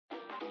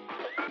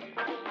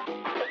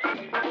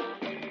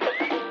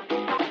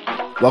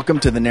Welcome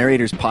to the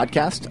Narrators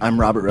Podcast. I'm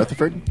Robert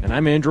Rutherford. And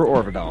I'm Andrew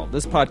Orvidal.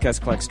 This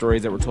podcast collects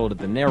stories that were told at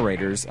the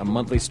Narrators, a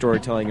monthly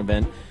storytelling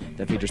event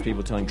that features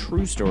people telling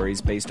true stories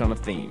based on a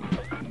theme.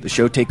 The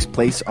show takes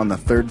place on the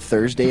third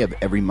Thursday of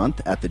every month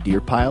at the Deer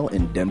Pile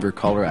in Denver,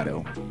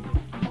 Colorado.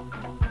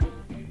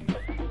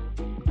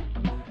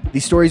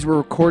 These stories were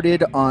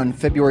recorded on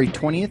February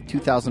 20th,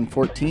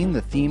 2014.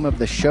 The theme of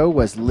the show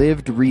was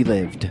Lived,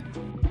 Relived.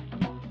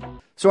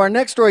 So our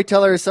next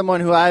storyteller is someone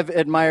who I've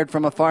admired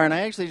from afar, and I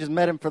actually just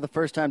met him for the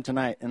first time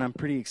tonight, and I'm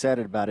pretty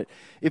excited about it.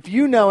 If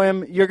you know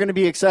him, you're going to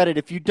be excited.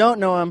 If you don't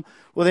know him,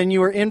 well, then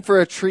you are in for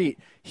a treat.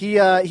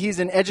 He's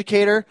an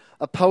educator,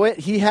 a poet.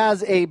 He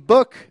has a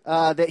book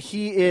that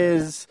he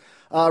is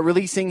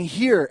releasing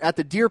here at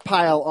the Deer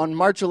Pile on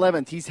March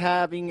 11th. He's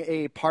having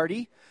a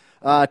party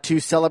to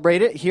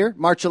celebrate it here,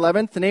 March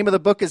 11th. The name of the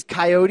book is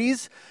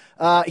Coyotes.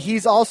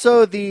 He's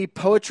also the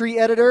poetry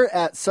editor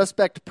at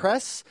Suspect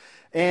Press.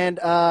 And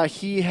the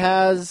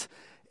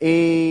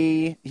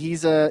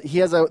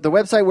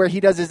website where he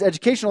does his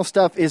educational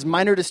stuff is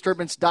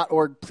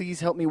minordisturbance.org.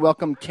 Please help me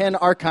welcome Ken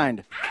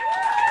Arkind.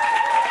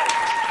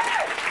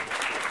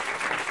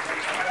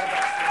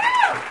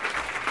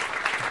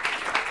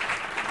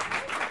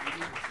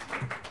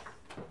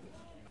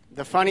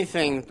 The funny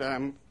thing that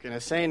I'm going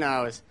to say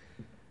now is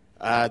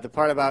the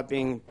part about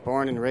being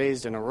born and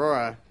raised in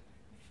Aurora.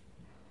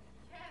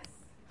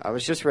 I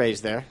was just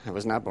raised there. I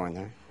was not born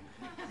there.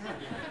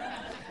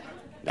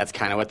 That's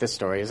kind of what this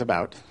story is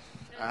about.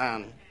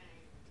 The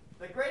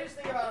greatest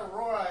thing about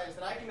Aurora is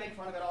that I can make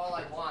fun of it all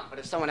I want, but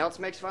if someone else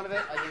makes fun of it,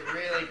 I get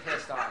really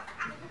pissed off.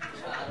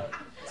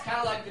 It's kind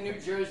of like the New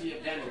Jersey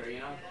of Denver,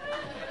 you know?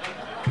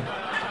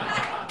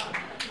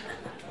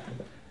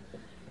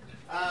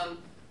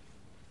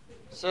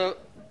 So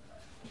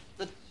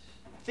the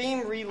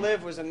theme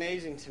relive was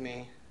amazing to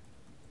me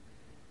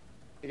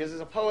because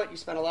as a poet, you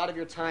spend a lot of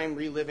your time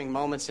reliving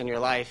moments in your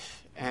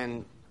life,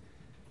 and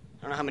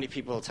I don't know how many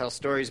people tell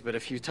stories, but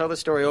if you tell the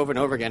story over and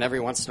over again, every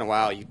once in a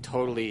while, you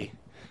totally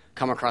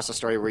come across a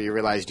story where you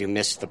realized you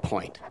missed the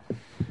point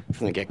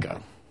from the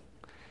get-go.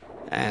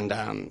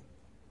 And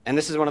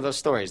this is one of those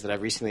stories that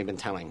I've recently been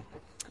telling.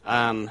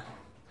 And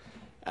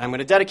I'm going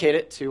to dedicate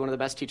it to one of the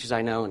best teachers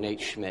I know, Nate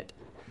Schmidt.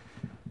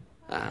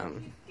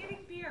 Getting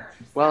beer.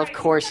 Well, of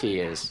course he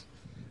is.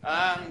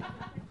 But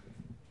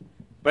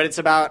it's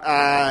about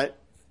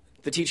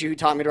the teacher who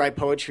taught me to write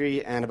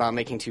poetry and about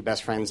making two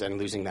best friends and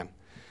losing them.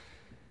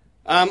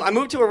 I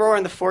moved to Aurora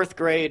in the fourth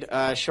grade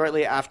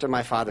shortly after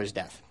my father's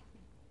death.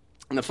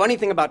 And the funny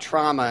thing about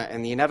trauma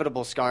and the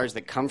inevitable scars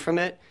that come from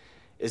it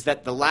is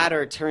that the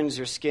latter turns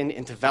your skin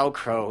into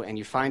Velcro and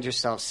you find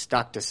yourself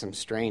stuck to some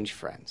strange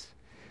friends.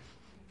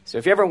 So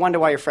if you ever wonder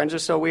why your friends are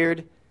so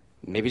weird,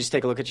 maybe just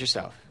take a look at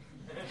yourself.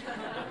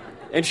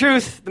 In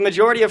truth, the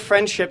majority of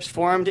friendships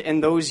formed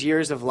in those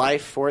years of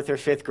life, fourth or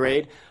fifth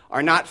grade,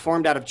 are not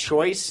formed out of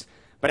choice,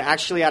 but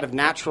actually out of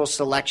natural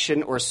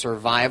selection or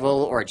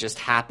survival or just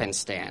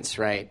happenstance,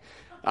 right?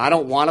 I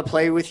don't want to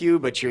play with you,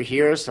 but you're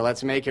here, so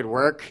let's make it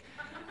work.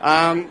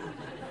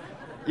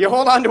 You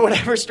hold on to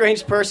whatever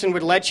strange person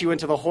would let you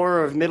into the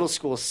horror of middle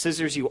school,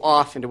 scissors you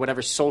off into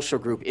whatever social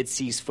group it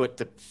sees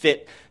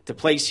fit to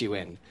place you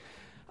in.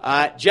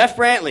 Jeff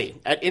Brantley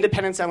at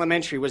Independence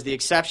Elementary was the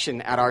exception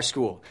at our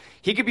school.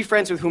 He could be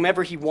friends with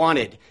whomever he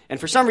wanted, and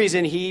for some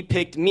reason, he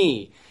picked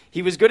me.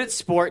 He was good at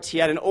sports, he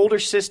had an older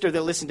sister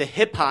that listened to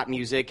hip-hop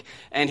music,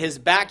 and his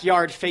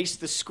backyard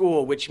faced the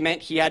school, which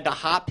meant he had to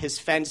hop his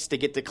fence to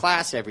get to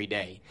class every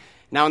day.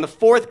 Now, in the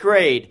fourth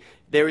grade,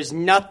 there is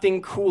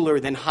nothing cooler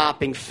than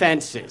hopping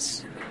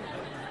fences,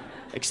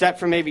 except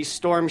for maybe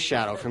Storm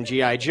Shadow from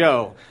G.I.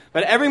 Joe.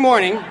 But every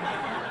morning,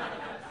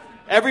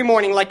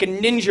 like a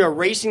ninja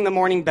racing the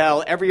morning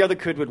bell, every other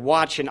kid would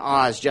watch in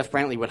Oz. Jeff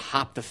Brantley would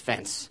hop the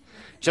fence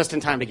just in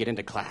time to get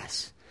into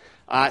class.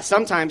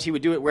 Sometimes he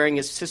would do it wearing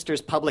his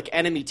sister's Public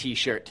Enemy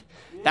t-shirt.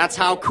 That's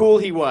how cool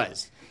he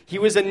was. He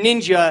was a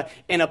ninja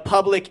in a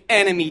Public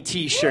Enemy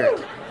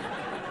t-shirt.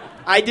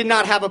 I did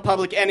not have a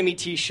Public Enemy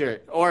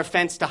t-shirt or a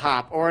fence to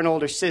hop or an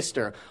older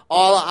sister.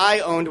 All I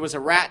owned was a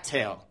rat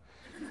tail.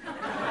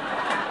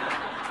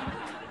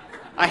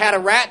 I had a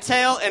rat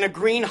tail and a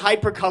green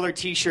hypercolor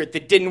t-shirt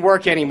that didn't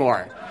work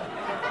anymore.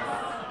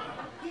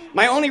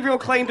 My only real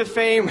claim to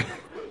fame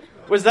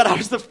was that I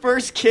was the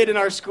first kid in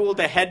our school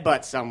to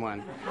headbutt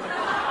someone.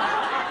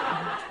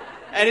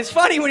 And it's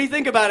funny when you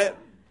think about it,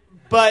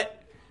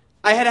 but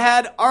I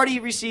had already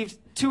received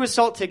 2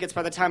 assault tickets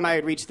by the time I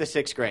had reached the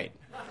 6th grade.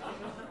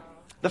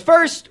 The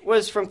first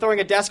was from throwing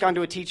a desk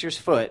onto a teacher's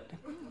foot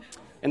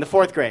in the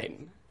 4th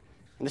grade.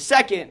 And the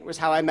second was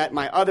how I met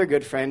my other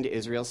good friend,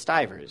 Israel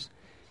Stivers.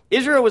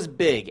 Israel was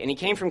big, and he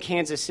came from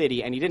Kansas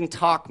City, and he didn't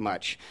talk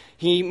much.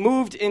 He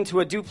moved into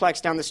a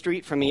duplex down the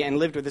street from me and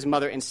lived with his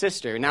mother and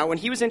sister. Now, when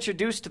he was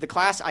introduced to the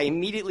class, I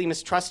immediately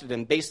mistrusted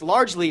him, based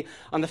largely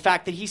on the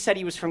fact that he said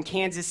he was from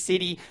Kansas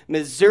City,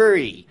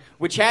 Missouri,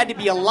 which had to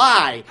be a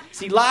lie.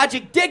 See,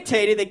 logic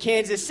dictated that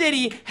Kansas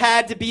City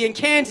had to be in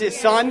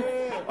Kansas, son.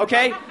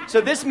 Okay?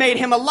 So this made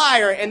him a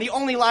liar, and the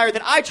only liar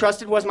that I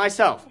trusted was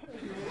myself.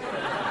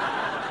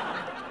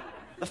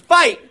 The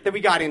fight that we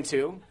got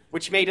into,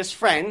 which made us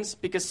friends,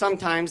 because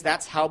sometimes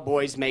that's how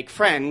boys make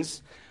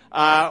friends,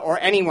 or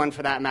anyone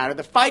for that matter.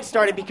 The fight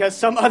started because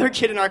some other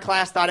kid in our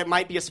class thought it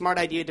might be a smart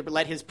idea to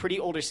let his pretty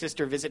older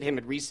sister visit him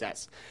at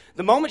recess.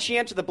 The moment she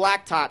entered the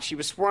blacktop, she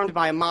was swarmed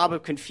by a mob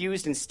of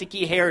confused and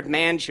sticky-haired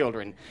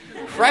man-children,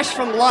 fresh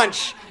from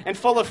lunch and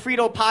full of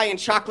Frito pie and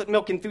chocolate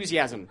milk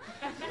enthusiasm.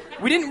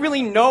 We didn't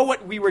really know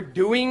what we were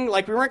doing.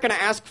 Like, we weren't going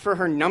to ask for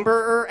her number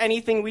or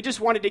anything. We just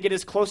wanted to get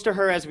as close to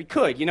her as we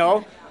could, you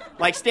know?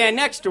 Like, stand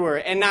next to her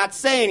and not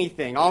say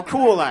anything, all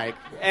cool-like.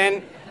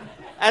 And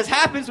as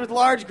happens with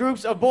large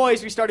groups of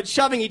boys, we started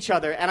shoving each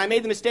other, and I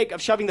made the mistake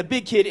of shoving the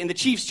big kid in the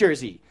Chiefs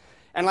jersey.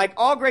 And like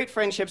all great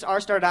friendships,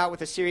 ours started out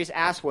with a serious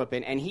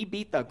ass-whooping, and he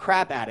beat the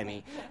crap out of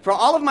me. For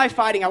all of my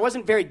fighting, I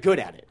wasn't very good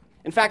at it.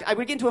 In fact, I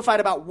would get into a fight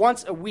about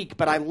once a week,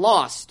 but I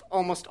lost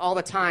almost all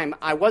the time.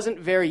 I wasn't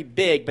very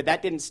big, but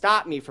that didn't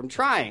stop me from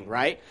trying,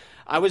 right?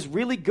 I was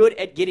really good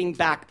at getting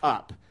back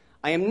up.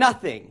 I am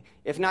nothing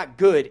if not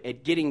good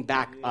at getting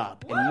back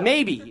up. And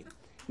maybe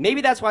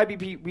that's why we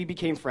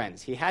became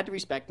friends. He had to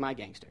respect my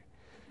gangster.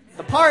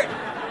 The part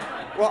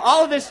where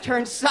all of this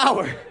turned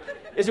sour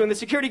is when the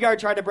security guard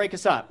tried to break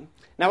us up.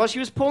 Now, while she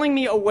was pulling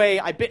me away,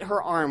 I bit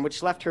her arm,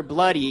 which left her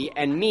bloody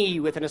and me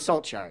with an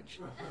assault charge.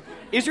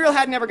 Israel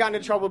had never gotten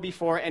into trouble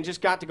before and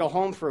just got to go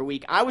home for a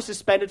week. I was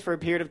suspended for a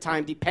period of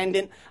time,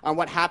 dependent on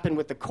what happened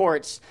with the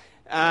courts.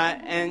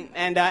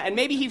 And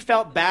maybe he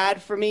felt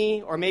bad for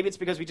me, or maybe it's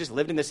because we just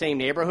lived in the same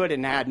neighborhood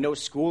and had no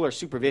school or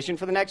supervision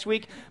for the next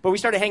week. But we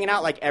started hanging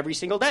out like every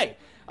single day.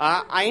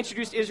 I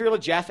introduced Israel to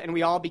Jeff, and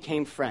we all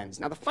became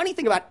friends. Now, the funny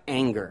thing about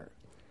anger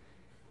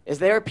is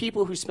there are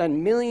people who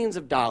spend millions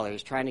of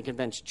dollars trying to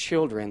convince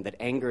children that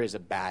anger is a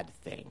bad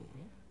thing.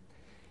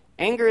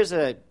 Anger is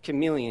a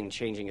chameleon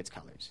changing its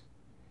colors.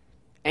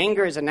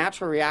 Anger is a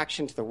natural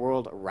reaction to the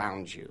world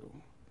around you.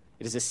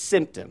 It is a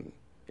symptom.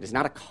 It is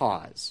not a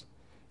cause.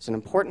 It's an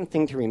important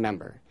thing to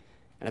remember.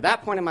 And at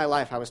that point in my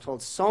life, I was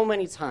told so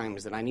many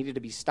times that I needed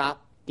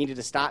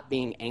to stop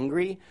being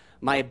angry.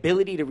 My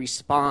ability to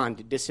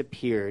respond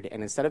disappeared,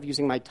 and instead of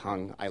using my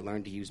tongue, I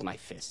learned to use my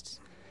fists.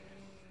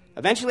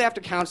 Eventually, after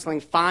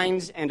counseling,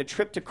 fines, and a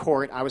trip to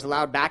court, I was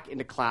allowed back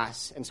into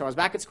class. And so I was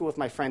back at school with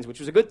my friends, which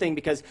was a good thing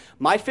because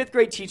my fifth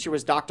grade teacher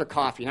was Dr.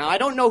 Coffee. Now, I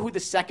don't know who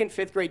the second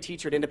fifth grade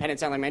teacher at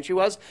Independence Elementary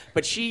was,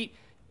 but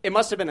it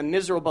must have been a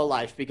miserable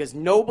life because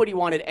nobody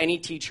wanted any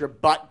teacher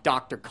but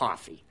Dr.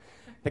 Coffee.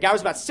 The guy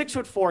was about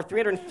 6'4",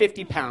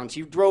 350 pounds.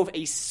 He drove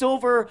a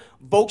silver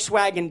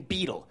Volkswagen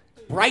Beetle,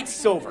 bright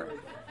silver,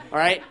 all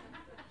right?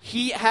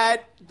 He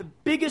had the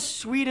biggest,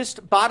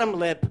 sweetest bottom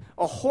lip,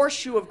 a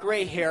horseshoe of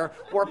gray hair,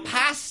 wore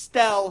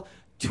pastel,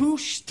 two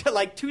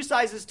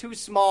sizes too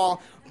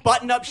small,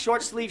 button-up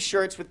short-sleeve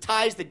shirts with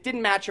ties that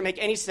didn't match or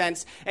make any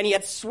sense, and he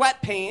had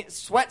sweat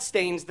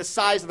stains the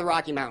size of the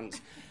Rocky Mountains.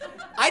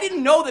 I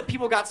didn't know that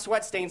people got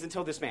sweat stains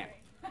until this man.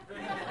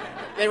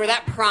 They were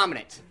that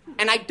prominent.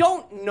 And I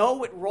don't know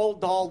what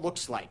Roald Dahl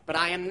looks like, but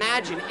I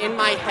imagine in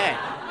my head,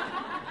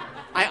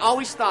 I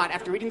always thought,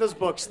 after reading those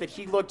books, that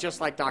he looked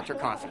just like Dr.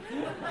 Coffee.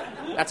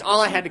 That's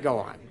all I had to go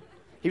on.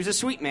 He was a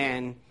sweet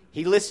man.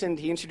 He listened.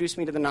 He introduced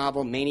me to the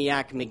novel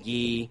Maniac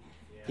McGee.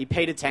 He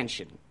paid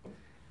attention.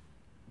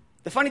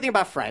 The funny thing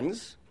about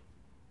friends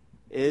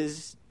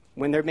is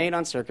when they're made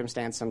on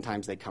circumstance,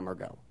 sometimes they come or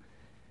go.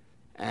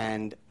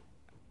 And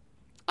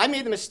I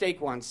made the mistake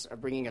once of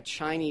bringing a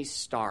Chinese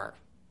star,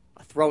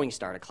 a throwing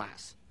star, to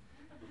class.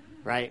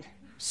 Right?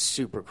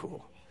 Super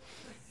cool.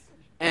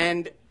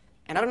 And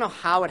I don't know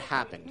how it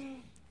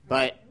happened,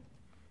 but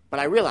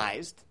I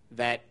realized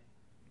that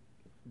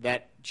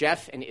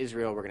Jeff and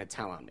Israel were going to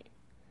tell on me.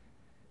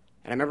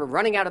 And I remember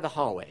running out of the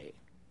hallway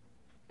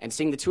and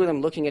seeing the two of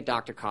them looking at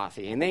Dr.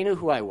 Coffee, and they knew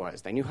who I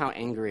was. They knew how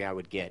angry I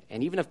would get.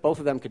 And even if both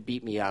of them could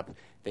beat me up,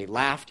 they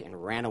laughed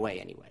and ran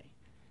away anyway.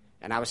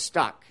 And I was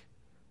stuck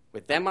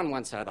with them on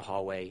one side of the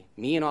hallway,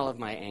 me and all of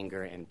my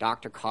anger, and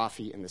Dr.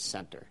 Coffee in the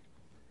center.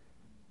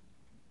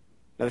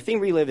 Now, the theme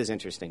Relive is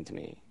interesting to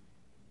me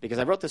because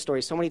I wrote this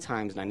story so many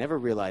times, and I never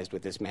realized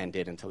what this man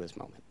did until this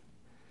moment.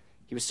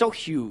 He was so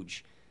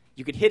huge,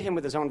 you could hit him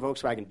with his own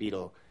Volkswagen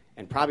Beetle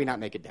and probably not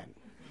make a dent.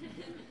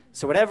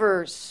 So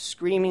whatever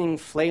screaming,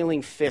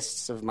 flailing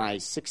fists of my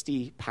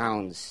 60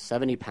 pounds,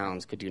 70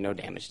 pounds could do no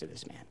damage to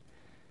this man.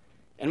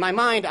 In my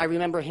mind, I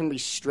remember him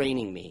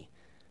restraining me,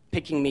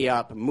 picking me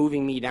up,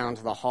 moving me down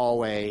to the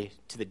hallway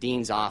to the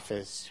dean's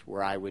office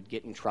where I would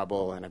get in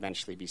trouble and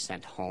eventually be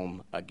sent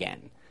home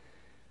again.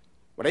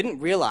 What I didn't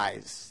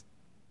realize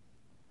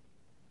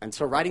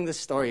until writing this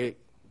story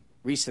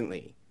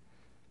recently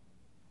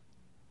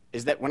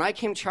is that when I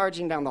came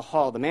charging down the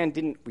hall, the man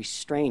didn't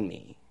restrain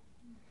me.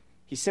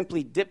 He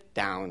simply dipped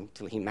down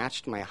till he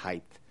matched my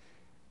height,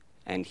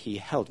 and he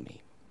held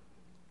me.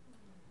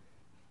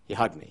 He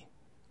hugged me.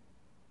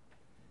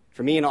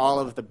 For me and all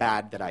of the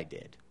bad that I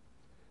did,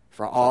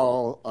 for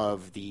all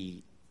of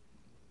the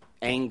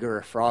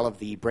anger, for all of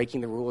the breaking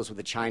the rules with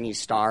the Chinese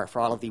star, for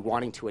all of the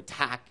wanting to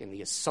attack and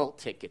the assault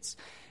tickets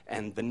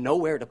and the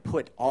nowhere to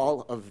put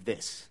all of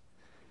this,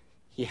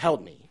 he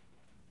held me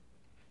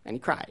and he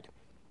cried.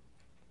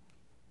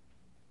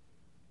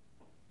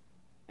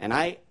 And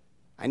I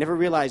never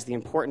realized the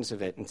importance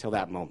of it until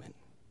that moment,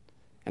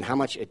 and how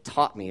much it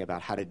taught me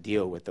about how to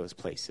deal with those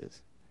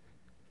places.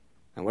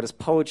 And what is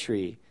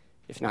poetry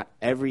if not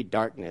every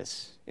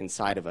darkness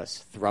inside of us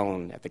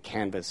thrown at the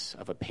canvas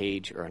of a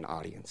page or an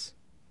audience?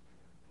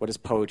 What is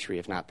poetry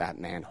if not that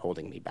man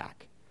holding me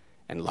back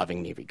and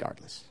loving me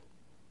regardless?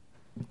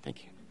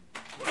 Thank you.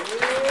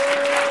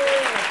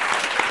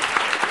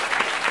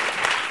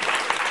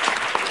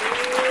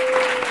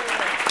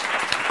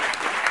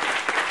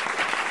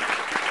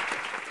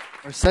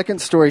 Our second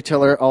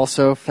storyteller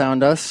also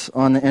found us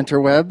on the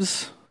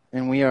interwebs,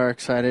 and we are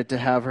excited to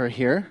have her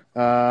here.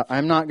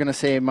 I'm not going to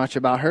say much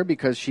about her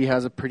because she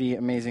has a pretty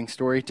amazing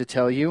story to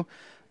tell you.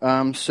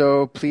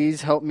 So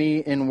please help me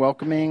in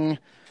welcoming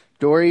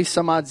Dori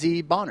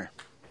Samadzi-Bonner.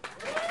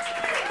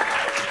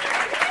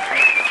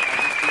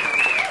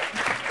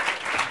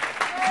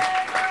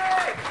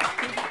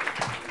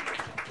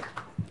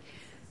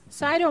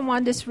 So I don't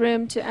want this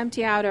room to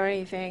empty out or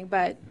anything,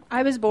 but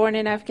I was born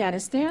in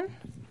Afghanistan.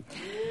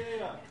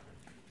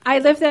 I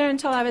lived there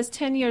until I was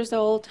 10 years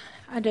old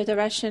under the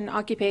Russian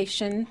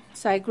occupation,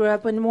 so I grew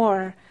up in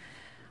war.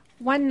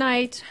 One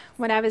night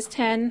when I was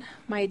 10,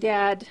 my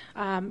dad,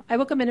 I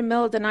woke up in the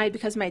middle of the night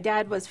because my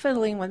dad was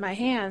fiddling with my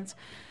hands.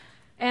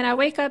 And I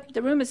wake up,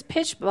 the room is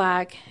pitch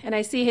black, and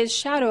I see his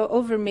shadow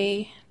over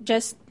me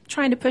just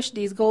trying to push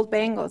these gold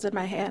bangles in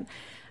my hand.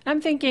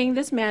 I'm thinking,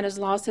 this man has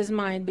lost his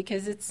mind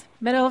because it's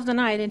middle of the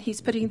night and he's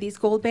putting these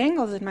gold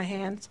bangles in my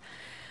hands.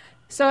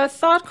 So a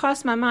thought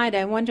crossed my mind.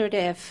 I wondered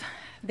if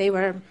they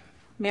were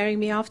marrying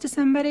me off to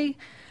somebody.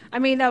 I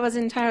mean, that was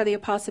entirely a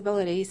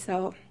possibility.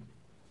 So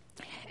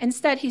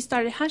instead, he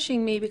started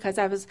hushing me because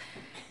I was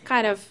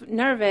kind of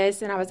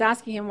nervous, and I was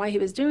asking him why he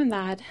was doing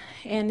that.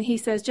 And he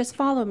says, just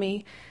follow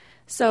me.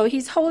 So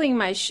he's holding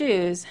my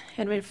shoes,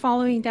 and we're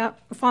following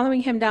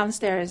him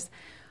downstairs,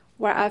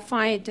 where I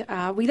find,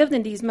 we lived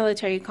in these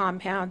military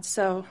compounds,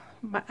 so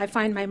I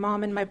find my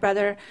mom and my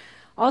brother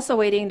also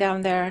waiting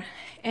down there.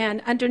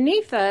 And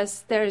underneath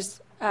us,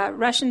 there's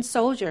Russian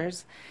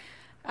soldiers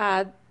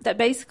that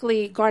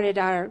basically guarded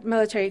our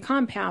military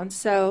compound.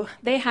 So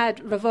they had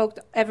revoked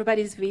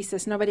everybody's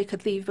visas. Nobody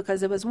could leave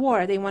because it was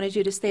war. They wanted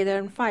you to stay there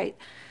and fight.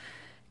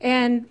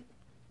 And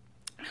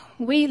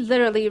we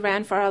literally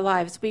ran for our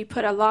lives. We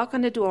put a lock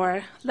on the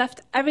door,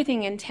 left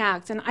everything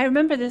intact. And I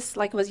remember this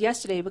like it was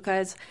yesterday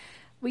because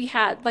we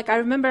had, I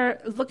remember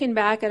looking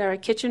back at our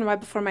kitchen right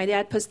before my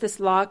dad puts this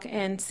lock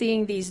and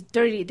seeing these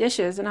dirty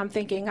dishes. And I'm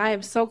thinking, I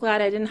am so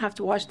glad I didn't have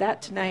to wash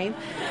that tonight.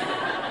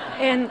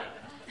 And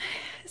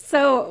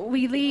so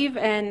we leave,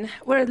 and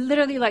we're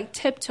literally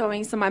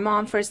tiptoeing. So my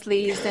mom first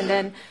leaves, and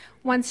then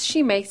once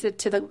she makes it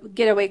to the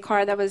getaway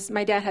car that was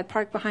my dad had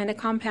parked behind the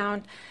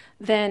compound,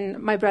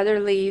 then my brother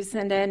leaves,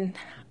 and then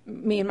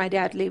me and my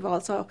dad leave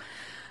also.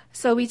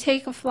 So we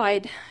take a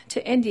flight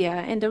to India,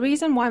 and the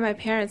reason why my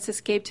parents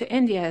escaped to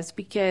India is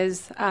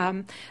because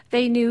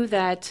they knew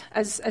that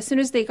as soon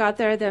as they got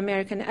there, the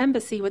American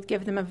embassy would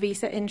give them a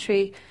visa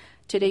entry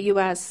to the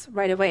U.S.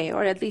 right away,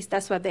 or at least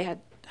that's what they had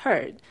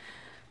heard.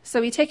 So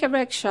we take a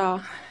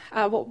rickshaw.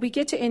 We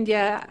get to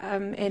India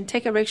and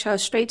take a rickshaw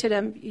straight to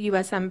the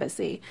U.S.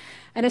 Embassy.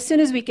 And as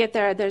soon as we get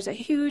there, there's a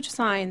huge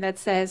sign that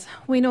says,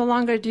 we no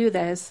longer do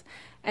this.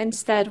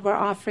 Instead, we're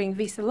offering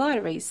visa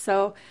lotteries.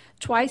 So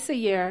twice a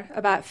year,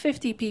 about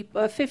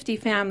 50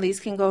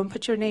 families can go and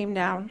put your name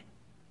down.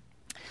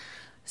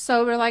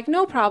 So we're like,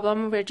 no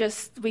problem. We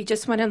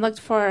just went and looked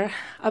for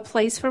a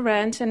place for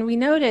rent. And we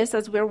noticed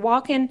as we're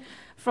walking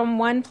from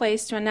one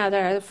place to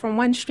another, from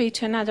one street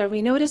to another,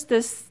 we noticed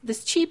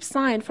this cheap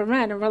sign for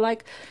rent. And we're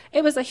like,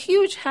 it was a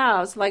huge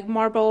house, like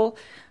marble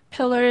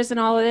pillars and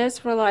all of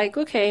this. We're like,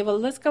 okay, well,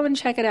 let's go and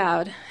check it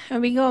out.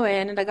 And we go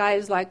in, and the guy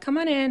is like, come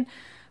on in.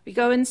 We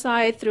go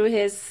inside through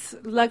his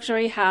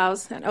luxury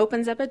house and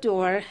opens up a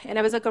door, and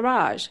it was a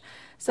garage.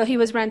 So he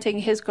was renting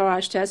his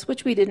garage to us,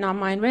 which we did not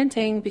mind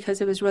renting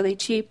because it was really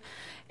cheap.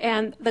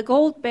 And the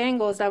gold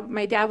bangles that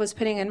my dad was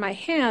putting in my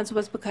hands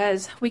was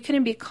because we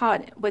couldn't be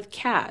caught with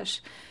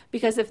cash.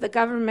 Because if the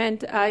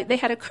government, they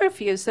had a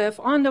curfew, so if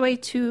on the way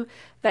to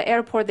the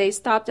airport they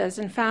stopped us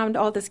and found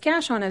all this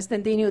cash on us,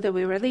 then they knew that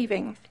we were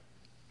leaving.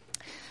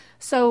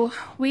 So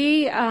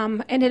we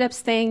ended up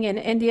staying in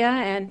India,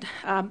 and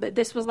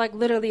this was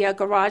literally a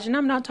garage. And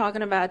I'm not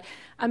talking about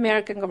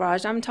American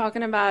garage. I'm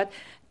talking about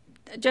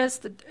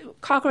just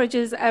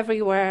cockroaches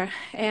everywhere.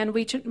 And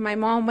my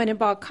mom went and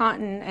bought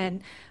cotton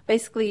and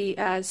basically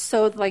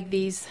sewed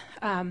these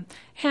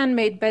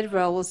handmade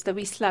bedrolls that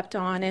we slept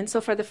on. And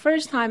so for the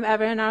first time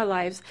ever in our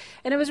lives,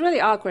 and it was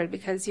really awkward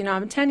because,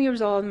 I'm 10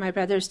 years old, my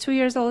brother's 2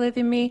 years older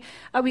than me.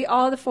 We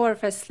all, the four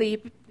of us,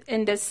 sleep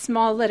in this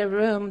small little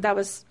room that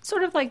was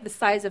sort of like the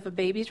size of a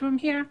baby's room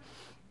here.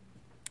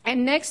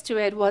 And next to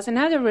it was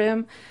another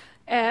room.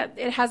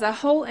 It has a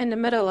hole in the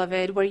middle of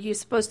it where you're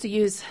supposed to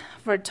use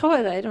for a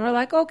toilet. And we're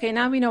like, okay,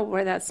 now we know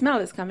where that smell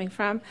is coming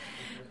from.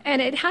 And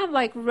it had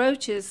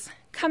roaches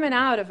coming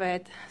out of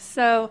it.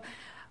 So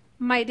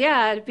my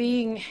dad,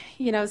 being,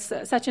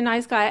 such a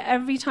nice guy,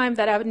 every time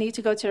that I would need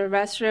to go to the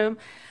restroom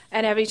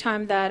and every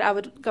time that I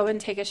would go and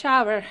take a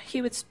shower,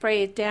 he would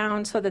spray it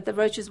down so that the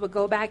roaches would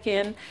go back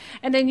in.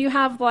 And then you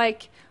have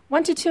like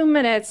 1 to 2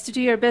 minutes to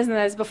do your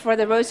business before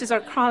the roaches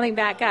are crawling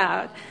back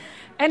out.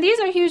 And these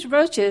are huge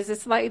roaches.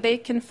 It's like they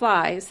can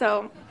fly.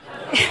 So,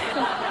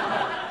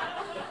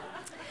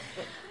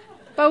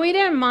 but we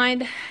didn't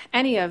mind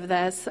any of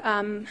this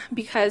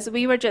because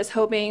we were just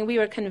hoping, we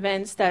were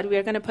convinced that we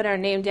were going to put our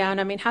name down.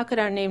 I mean, how could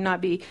our name not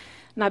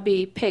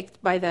be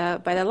picked by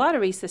the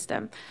lottery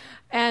system?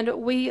 And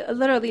we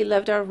literally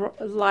lived our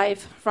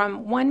life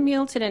from one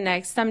meal to the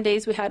next. Some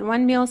days we had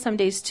one meal, some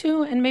days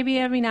two, and maybe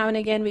every now and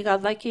again we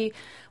got lucky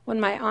when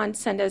my aunt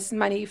sent us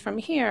money from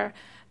here.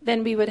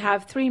 Then we would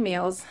have 3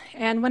 meals.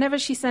 And whenever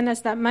she sent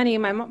us that money,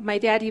 my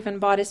dad even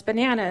bought us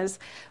bananas,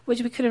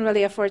 which we couldn't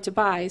really afford to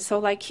buy. So,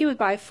 like, he would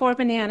buy 4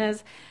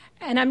 bananas.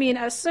 And, I mean,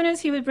 as soon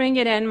as he would bring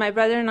it in, my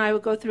brother and I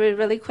would go through it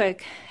really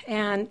quick.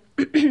 And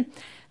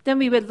then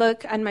we would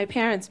look at my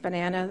parents'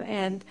 banana.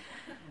 And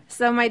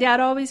so my dad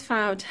always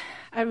found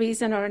a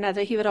reason or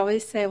another. He would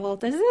always say, well,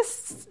 does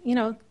this,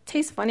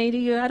 taste funny to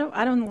you? I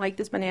don't like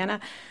this banana.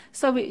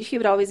 So he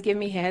would always give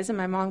me his, and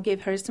my mom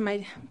gave hers to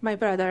my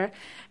brother.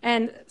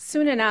 And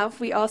soon enough,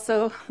 we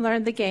also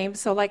learned the game.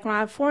 So like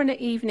around 4 in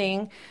the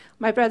evening,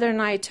 my brother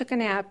and I took a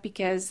nap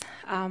because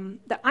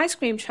the ice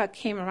cream truck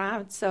came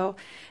around.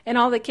 And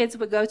all the kids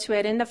would go to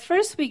it. And the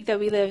first week that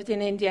we lived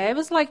in India, it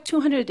was like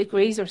 200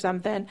 degrees or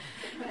something.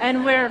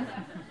 And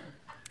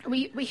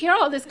we hear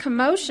all this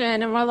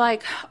commotion, and we're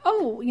like,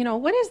 oh,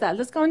 what is that?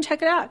 Let's go and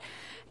check it out.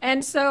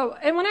 And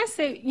when I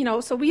say,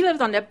 so we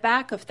lived on the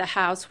back of the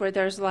house where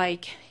there's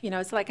like,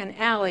 it's like an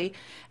alley.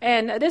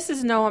 And this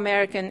is no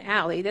American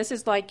alley. This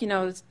is like,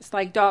 it's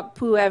like dog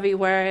poo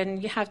everywhere,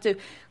 and you have to,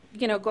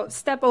 go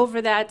step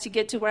over that to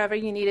get to wherever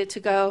you needed to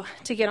go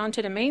to get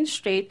onto the main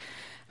street.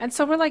 And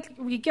so we're like,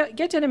 we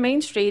get to the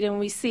main street and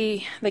we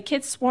see the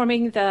kids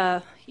swarming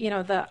the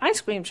ice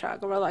cream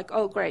truck. And we're like,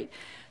 oh, great.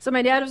 So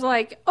my dad was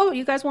like, oh,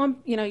 you guys want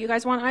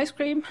ice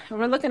cream? And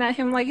we're looking at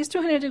him like, it's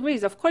 200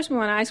 degrees. Of course we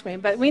want ice cream.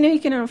 But we knew he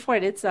couldn't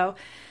afford it. So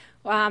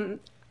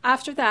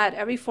after that,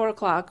 every 4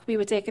 o'clock, we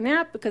would take a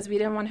nap because we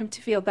didn't want him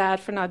to feel bad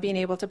for not being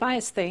able to buy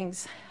us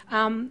things.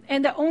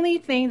 And the only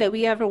thing that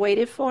we ever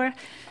waited for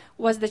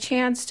was the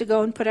chance to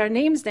go and put our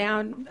names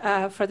down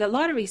for the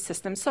lottery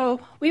system. So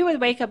we would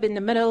wake up in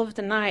the middle of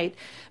the night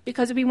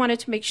because we wanted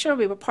to make sure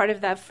we were part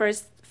of that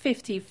first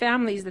 50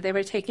 families that they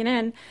were taking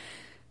in.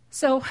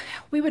 So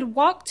we would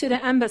walk to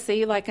the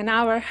embassy like an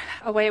hour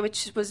away,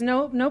 which was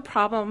no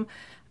problem.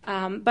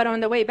 But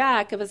on the way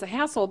back, it was a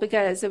hassle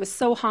because it was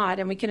so hot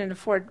and we couldn't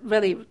afford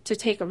really to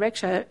take a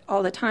rickshaw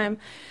all the time.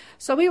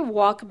 So we would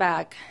walk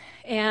back.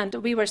 And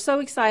we were so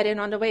excited.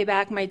 On the way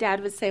back, my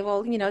dad would say,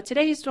 well,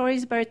 today's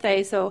Dori's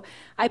birthday, so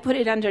I put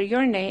it under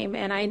your name,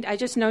 and I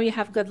just know you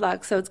have good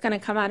luck, so it's going to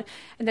come out.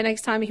 And the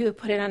next time he would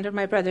put it under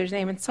my brother's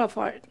name and so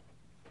forth.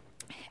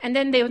 And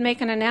then they would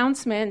make an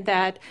announcement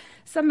that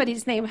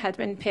somebody's name had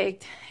been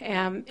picked.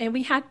 And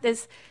we had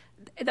this,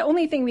 the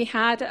only thing we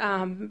had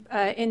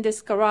in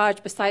this garage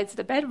besides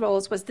the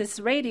bedrolls was this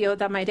radio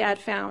that my dad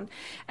found.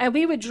 And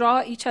we would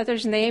draw each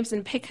other's names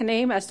and pick a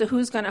name as to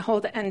who's going to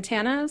hold the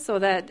antenna so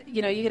that,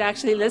 you could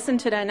actually listen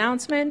to the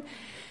announcement.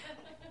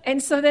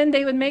 And so then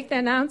they would make the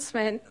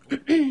announcement,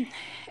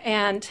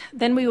 and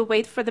then we would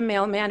wait for the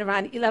mailman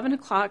around 11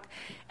 o'clock.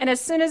 And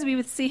as soon as we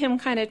would see him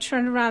kind of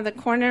turn around the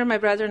corner, my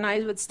brother and I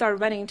would start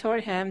running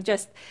toward him,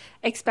 just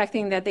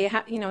expecting that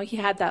he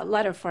had that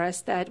letter for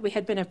us that we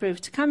had been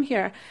approved to come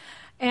here.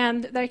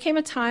 And there came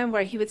a time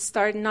where he would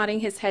start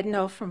nodding his head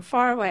no from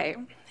far away.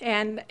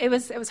 And it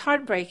was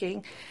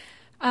heartbreaking.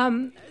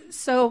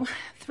 So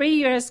 3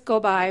 years go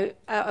by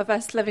of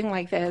us living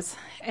like this,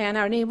 and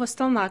our name was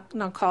still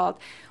not called.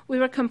 We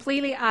were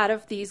completely out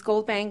of these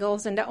gold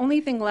bangles, and the only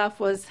thing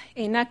left was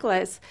a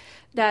necklace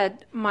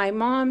that my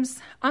mom's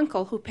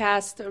uncle, who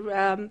passed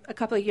a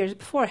couple of years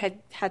before,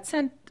 had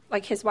sent,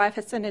 like his wife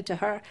had sent it to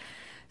her.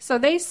 So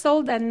they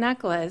sold that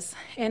necklace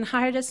and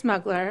hired a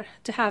smuggler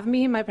to have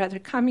me and my brother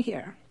come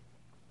here.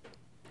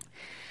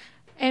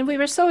 And we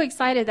were so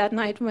excited that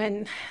night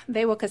when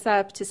they woke us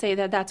up to say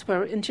that that's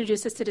where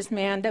introduced us to this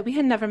man that we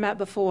had never met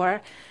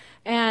before.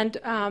 And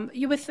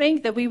you would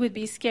think that we would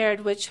be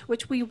scared,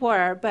 which we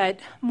were, but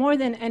more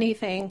than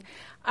anything,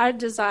 our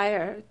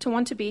desire to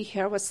want to be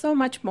here was so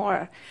much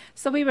more.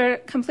 So we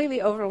were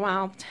completely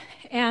overwhelmed.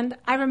 And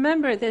I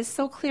remember this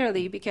so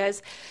clearly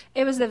because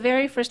it was the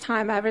very first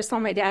time I ever saw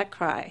my dad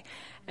cry.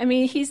 I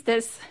mean, he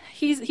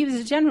was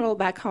a general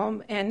back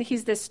home, and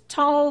he's this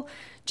tall,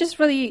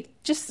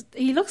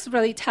 he looks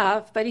really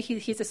tough, but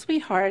he's a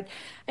sweetheart.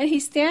 And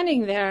he's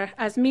standing there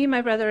as me and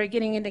my brother are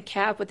getting in the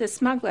cab with this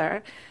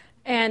smuggler.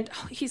 And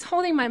he's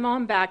holding my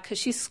mom back because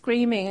she's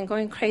screaming and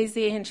going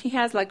crazy, and she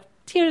has like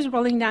tears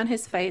rolling down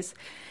his face.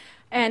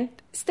 And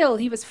still,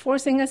 he was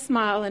forcing a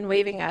smile and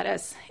waving at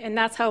us, and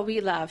that's how we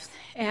left.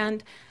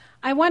 And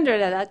I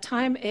wondered at that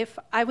time if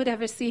I would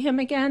ever see him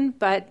again,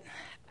 but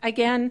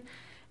again,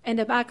 in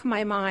the back of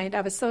my mind,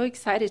 I was so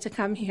excited to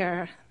come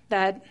here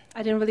that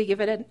I didn't really give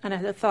it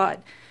another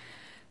thought.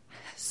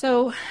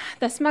 So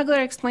the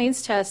smuggler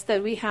explains to us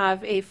that we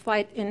have a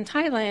flight in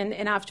Thailand,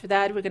 and after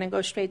that, we're going to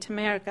go straight to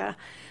America.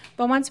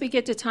 But once we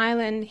get to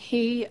Thailand,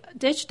 he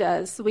ditched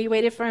us. We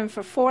waited for him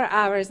for 4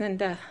 hours at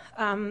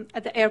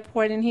the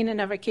airport, and he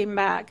never came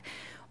back.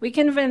 We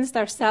convinced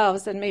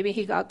ourselves that maybe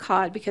he got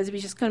caught because we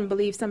just couldn't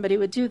believe somebody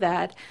would do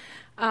that.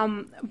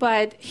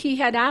 But he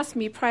had asked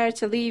me prior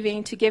to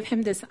leaving to give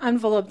him this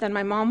envelope that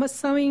my mom was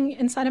sewing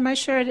inside of my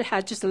shirt. It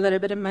had just a little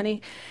bit of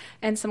money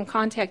and some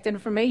contact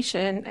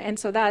information. And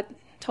so that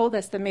told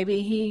us that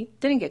maybe he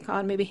didn't get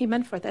caught. Maybe he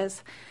meant for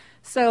this.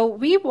 So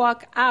we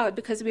walk out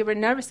because we were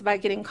nervous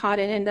about getting caught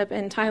and end up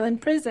in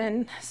Thailand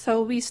prison.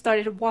 So we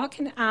started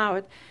walking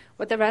out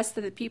with the rest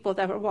of the people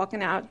that were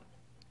walking out.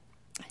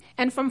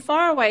 And from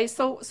far away,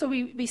 so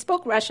we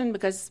spoke Russian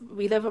because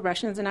we live with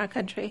Russians in our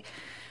country.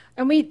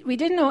 And we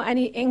didn't know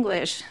any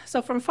English.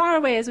 So from far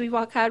away, as we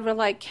walk out, we're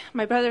like,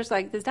 my brother's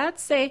like, does that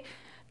say,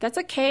 that's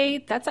a K,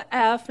 that's a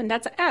F, and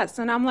that's a S?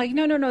 And I'm like,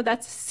 no,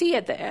 that's a C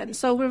at the end.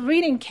 So we're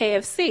reading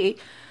KFC.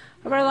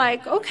 We're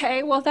like,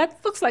 okay, well,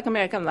 that looks like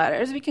American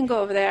letters. We can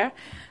go over there.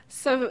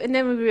 So, and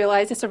then we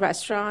realize it's a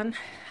restaurant.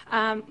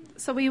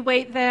 So we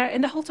wait there.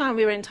 And the whole time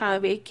we were in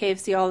Thailand, we ate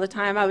KFC all the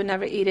time. I would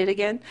never eat it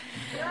again.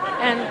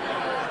 And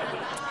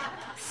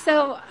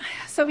so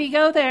we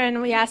go there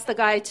and we ask the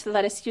guy to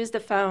let us use the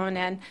phone.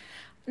 And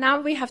now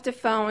we have to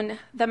phone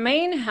the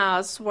main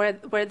house where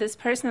this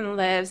person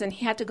lives. And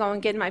he had to go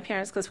and get my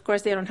parents because, of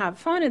course, they don't have a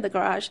phone in the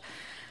garage.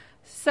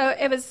 So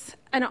it was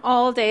an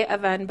all-day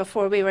event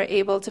before we were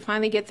able to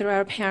finally get through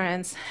our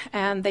parents.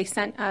 And they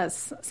sent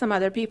us some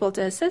other people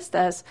to assist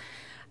us.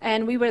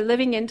 And we were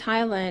living in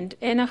Thailand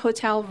in a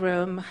hotel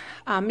room,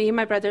 me and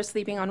my brother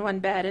sleeping on one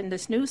bed and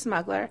this new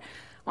smuggler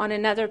on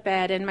another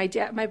bed. And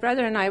my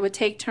brother and I would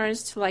take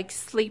turns to like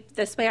sleep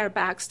this way, our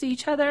backs to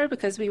each other,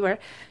 because we were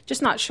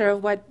just not sure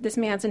what this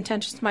man's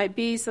intentions might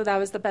be. So that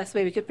was the best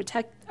way we could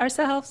protect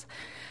ourselves.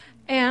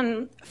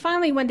 And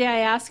finally, one day I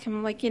asked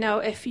him, like,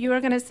 if you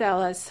are going to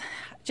sell us,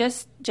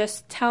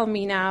 just tell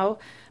me now,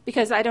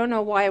 because I don't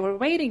know why we're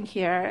waiting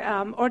here,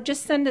 or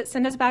just send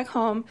us back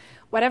home.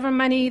 Whatever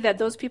money that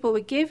those people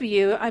would give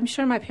you, I'm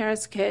sure my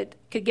parents could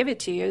give it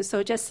to you,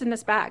 so just send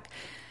us back.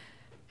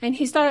 And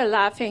he started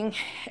laughing,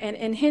 and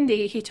in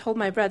Hindi, he told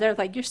my brother,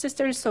 like, your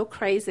sister is so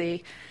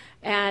crazy.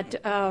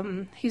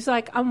 And he's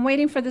like, I'm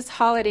waiting for this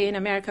holiday in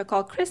America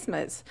called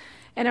Christmas.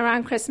 And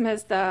around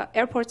Christmas, the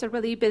airports are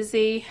really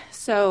busy,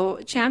 so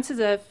chances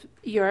of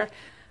your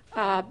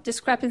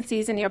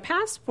discrepancies in your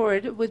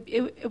passport,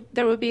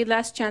 there would be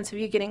less chance of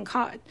you getting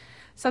caught.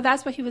 So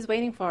that's what he was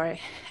waiting for.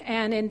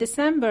 And in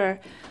December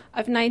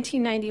of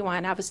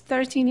 1991, I was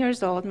 13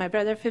 years old, my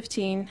brother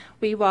 15,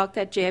 we walked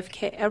at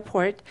JFK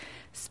Airport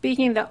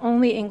speaking the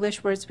only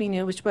English words we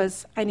knew, which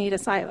was, I need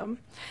asylum.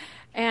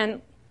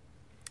 And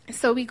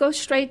so we go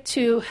straight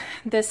to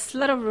this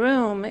little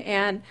room,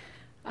 and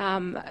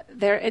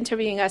they're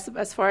interviewing us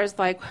as far as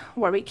like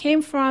where we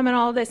came from and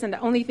all this, and the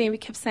only thing we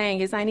kept saying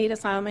is, I need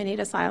asylum, I need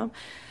asylum.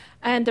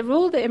 And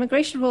the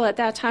immigration rule at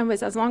that time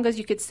was, as long as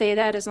you could say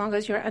that, as long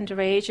as you're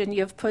underage and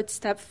you've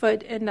stepped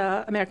foot in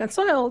American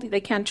soil,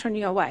 they can't turn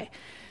you away.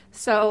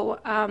 So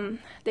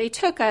they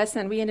took us,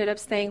 and we ended up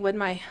staying with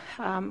my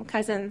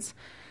cousins.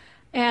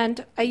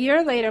 And a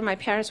year later, my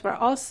parents were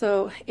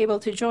also able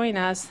to join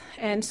us.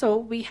 And so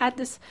we had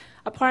this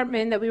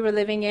apartment that we were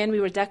living in. We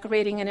were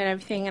decorating it and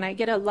everything. And I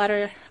get a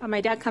letter.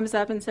 My dad comes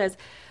up and says,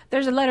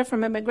 there's a letter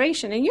from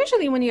immigration. And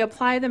usually when you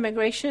apply the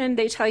immigration,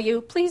 they tell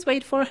you, please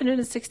wait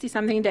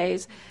 460-something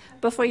days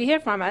before you hear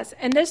from us.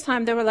 And this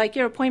time they were like,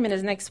 your appointment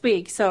is next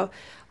week. So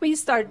we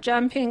start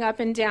jumping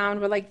up and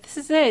down. We're like, this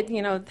is it.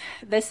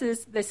 This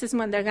is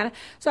when they're going to.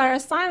 So our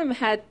asylum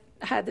had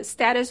the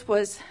status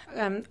was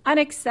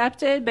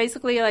unaccepted.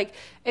 Basically, like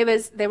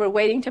they were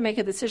waiting to make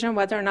a decision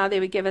whether or not they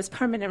would give us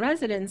permanent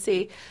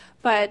residency.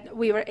 But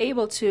we were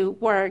able to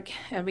work,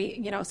 and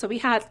we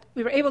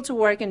were able to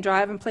work and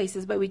drive in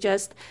places, but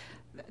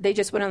they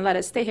just wouldn't let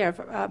us stay here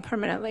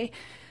permanently.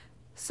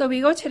 So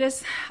we go to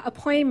this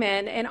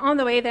appointment, and on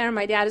the way there,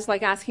 my dad is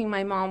like asking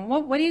my mom,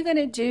 what are you going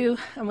to do?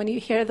 And when you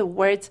hear the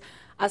words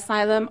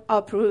asylum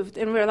approved,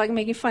 and we were like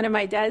making fun of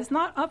my dad. It's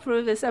not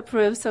approved, it's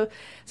approved. So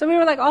we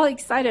were like all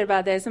excited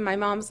about this, and my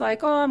mom's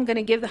like, oh, I'm going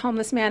to give the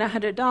homeless man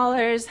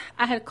 $100.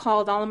 I had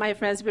called all of my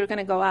friends. We were going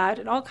to go out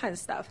and all kinds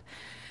of stuff.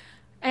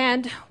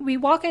 And we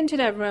walk into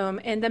that room,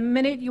 and the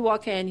minute you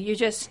walk in, you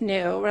just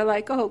knew. We're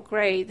like, oh,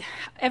 great.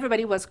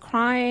 Everybody was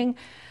crying.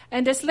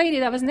 And this lady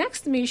that was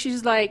next to me,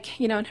 she's like,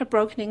 in her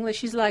broken English,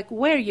 she's like,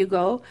 where you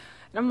go?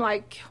 And I'm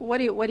like, what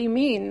do you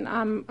mean?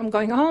 I'm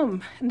going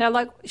home. And they're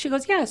like, she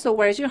goes, yeah, so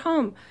where's your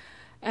home?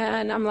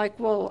 And I'm like,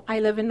 well, I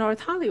live in North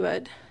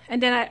Hollywood.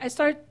 And then I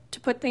start to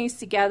put things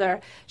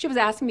together. She was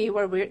asking me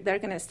where they're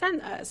going to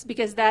send us,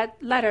 because that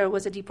letter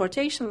was a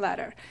deportation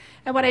letter.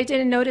 And what I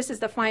didn't notice is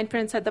the fine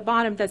print at the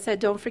bottom that said,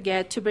 don't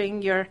forget to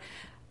bring your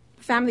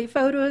family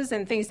photos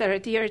and things that are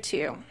dear to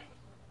you.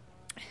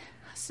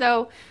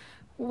 So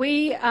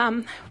We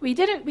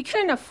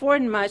couldn't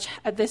afford much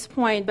at this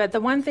point, but the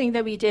one thing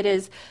that we did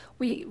is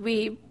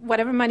we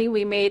whatever money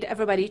we made,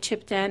 everybody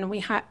chipped in. We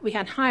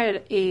had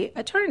hired a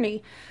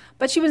attorney,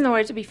 but she was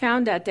nowhere to be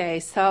found that day.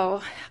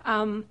 So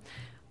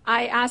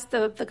I asked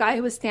the guy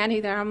who was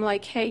standing there, I'm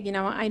like, hey,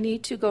 I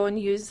need to go and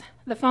use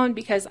the phone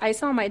because I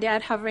saw my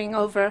dad hovering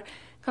over,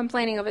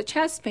 complaining of a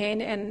chest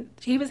pain, and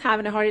he was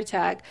having a heart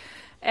attack.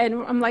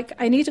 And I'm like,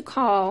 I need to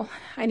call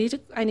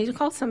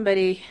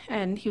somebody,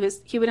 and he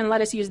wouldn't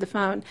let us use the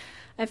phone.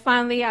 And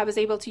finally, I was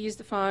able to use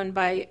the phone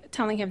by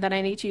telling him that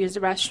I need to use the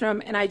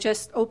restroom, and I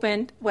just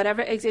opened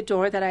whatever exit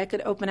door that I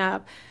could open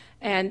up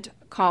and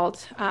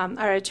called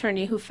our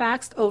attorney, who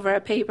faxed over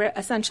a paper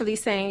essentially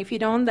saying, if you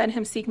don't let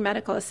him seek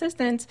medical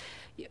assistance,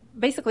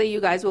 basically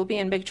you guys will be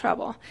in big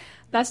trouble.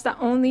 That's the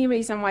only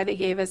reason why they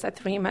gave us a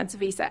 3-month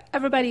visa.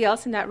 Everybody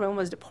else in that room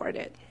was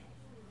deported.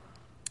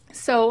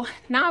 So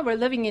now we're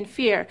living in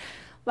fear.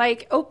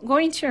 Like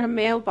going to your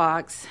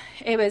mailbox,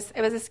 it was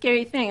a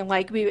scary thing.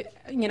 Like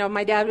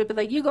my dad would be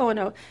like, "You go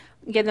and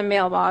get the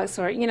mailbox,"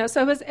 or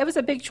So it was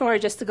a big chore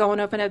just to go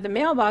and open up the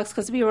mailbox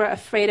because we were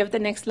afraid of the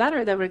next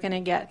letter that we're going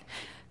to get.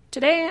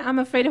 Today, I'm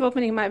afraid of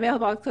opening my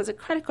mailbox because of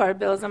credit card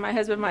bills that my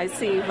husband might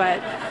see.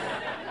 But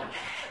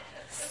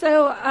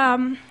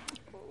so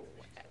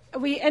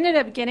we ended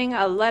up getting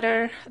a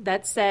letter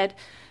that said,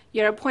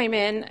 your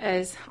appointment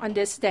is on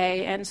this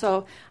day. And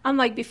so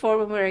unlike before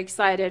when we were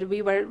excited,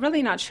 we were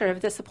really not sure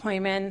of this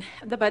appointment.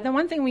 But the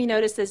one thing we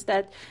noticed is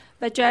that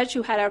the judge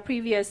who had our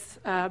previous,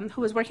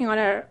 who was working on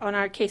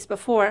our case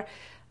before,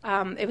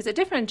 it was a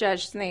different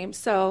judge's name.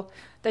 So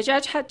the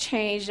judge had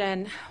changed,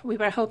 and we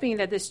were hoping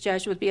that this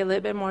judge would be a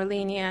little bit more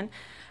lenient.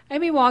 And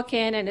we walk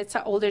in, and it's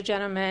an older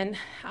gentleman.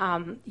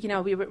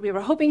 We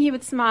were hoping he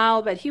would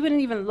smile, but he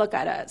wouldn't even look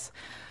at us.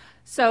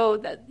 So,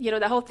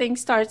 the whole thing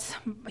starts,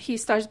 he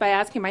starts by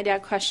asking my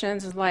dad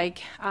questions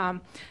like,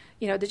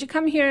 did you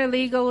come here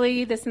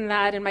illegally, this and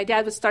that? And my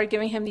dad would start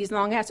giving him these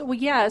long answers. Well,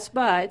 yes,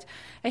 but.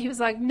 And he was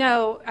like,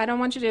 no, I don't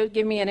want you to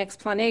give me an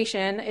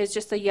explanation. It's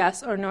just a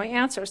yes or no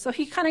answer. So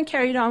he kind of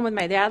carried on with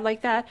my dad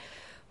like that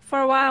for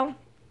a while.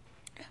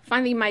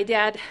 Finally, my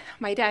dad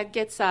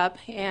gets up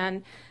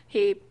and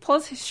he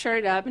pulls his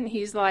shirt up and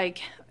he's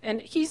like, and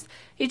he's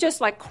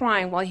just like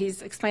crying while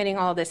he's explaining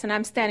all this. And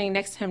I'm standing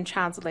next to him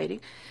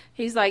translating.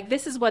 He's like,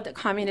 this is what the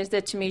communists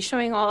did to me,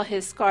 showing all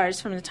his scars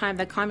from the time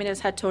the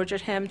communists had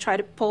tortured him, tried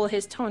to pull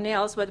his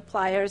toenails with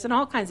pliers and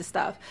all kinds of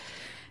stuff.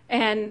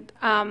 And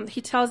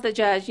he tells the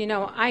judge,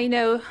 I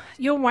know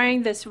you're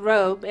wearing this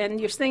robe and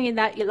you're sitting in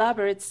that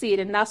elaborate seat,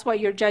 and that's why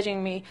you're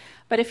judging me.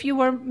 But if you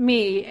were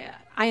me,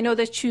 I know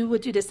that you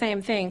would do the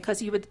same thing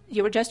because you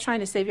were just trying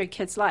to save your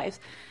kid's life.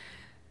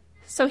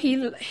 So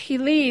he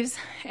leaves,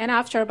 and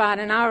after about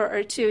an hour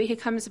or two, he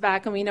comes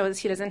back, and we notice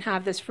he doesn't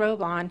have this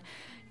robe on.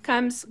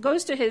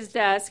 Goes to his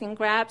desk and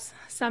grabs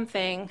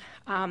something.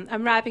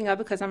 I'm wrapping up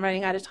because I'm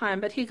running out of time,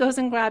 but he goes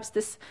and grabs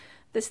this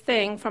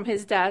thing from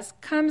his desk,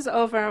 comes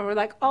over, and we're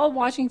like all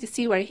watching to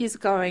see where he's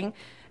going,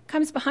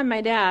 comes behind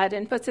my dad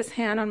and puts his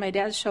hand on my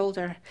dad's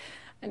shoulder.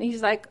 And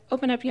he's like,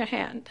 open up your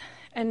hand.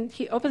 And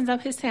he opens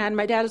up his hand.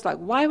 My dad is like,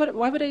 why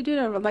would I do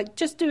that? We're like,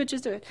 just do it.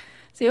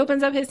 So he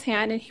opens up his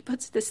hand and he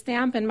puts the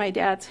stamp in my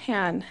dad's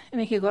hand.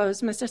 And he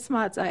goes, Mr.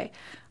 Samadzi,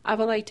 I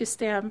would like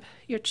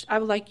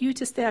you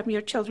to stamp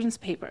your children's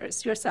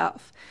papers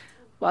yourself.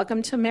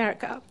 Welcome to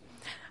America.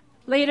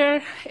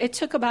 Later, it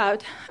took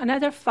about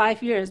another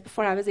 5 years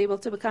before I was able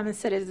to become a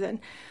citizen.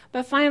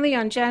 But finally,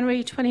 on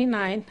January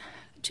 29,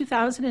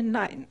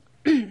 2009,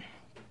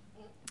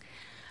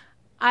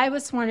 I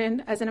was sworn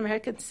in as an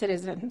American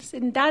citizen.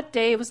 And that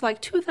day, it was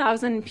like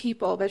 2,000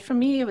 people, but for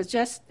me, it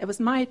was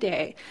my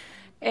day.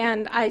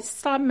 And I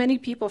stopped many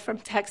people from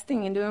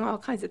texting and doing all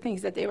kinds of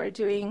things that they were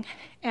doing.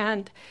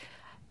 And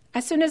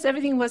as soon as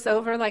everything was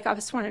over, like I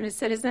was sworn in as a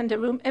citizen, the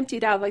room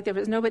emptied out like there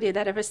was nobody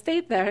that ever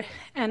stayed there.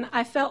 And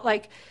I felt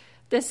like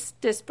this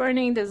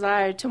burning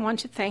desire to want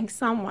to thank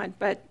someone,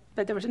 but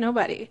there was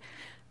nobody.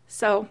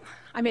 So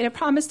I made a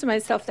promise to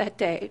myself that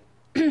day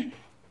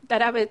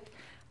that I would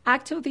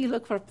actively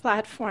look for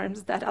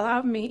platforms that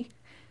allow me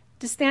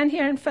to stand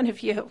here in front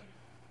of you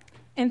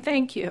and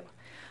thank you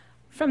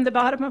from the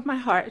bottom of my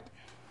heart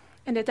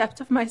and the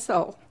depth of my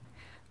soul.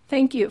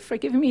 Thank you for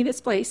giving me this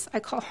place I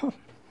call home.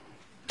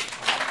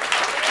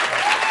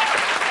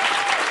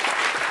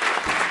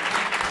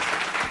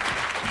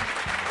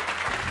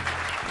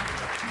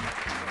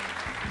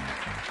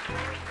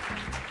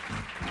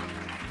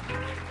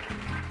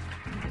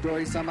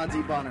 Dori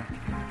Samadzi-Bonner.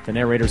 The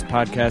Narrators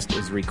podcast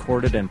is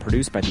recorded and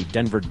produced by the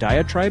Denver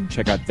Diatribe.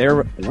 Check out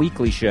their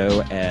weekly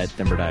show at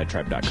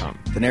denverdiatribe.com.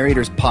 The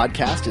Narrators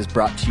podcast is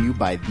brought to you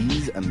by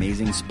these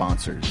amazing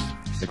sponsors.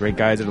 The great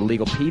guys at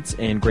Illegal Pete's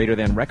and Greater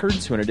Than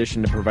Records, who in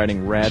addition to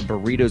providing rad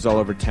burritos all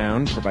over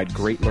town, provide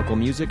great local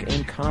music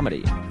and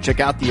comedy. Check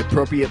out the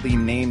appropriately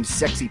named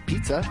Sexy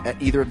Pizza at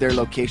either of their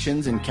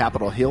locations in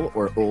Capitol Hill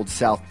or Old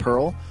South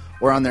Pearl,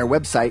 or on their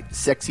website,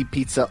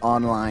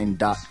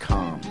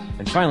 sexypizzaonline.com.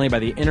 And finally, by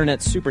the internet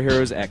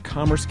superheroes at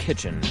Commerce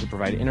Kitchen, who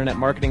provide internet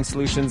marketing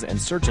solutions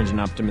and search engine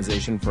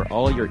optimization for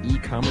all your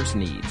e-commerce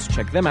needs.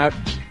 Check them out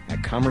at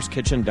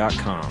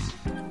commercekitchen.com.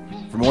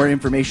 For more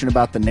information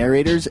about the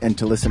narrators and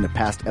to listen to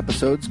past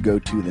episodes, go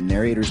to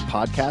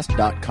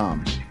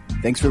thenarratorspodcast.com.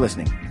 Thanks for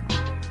listening.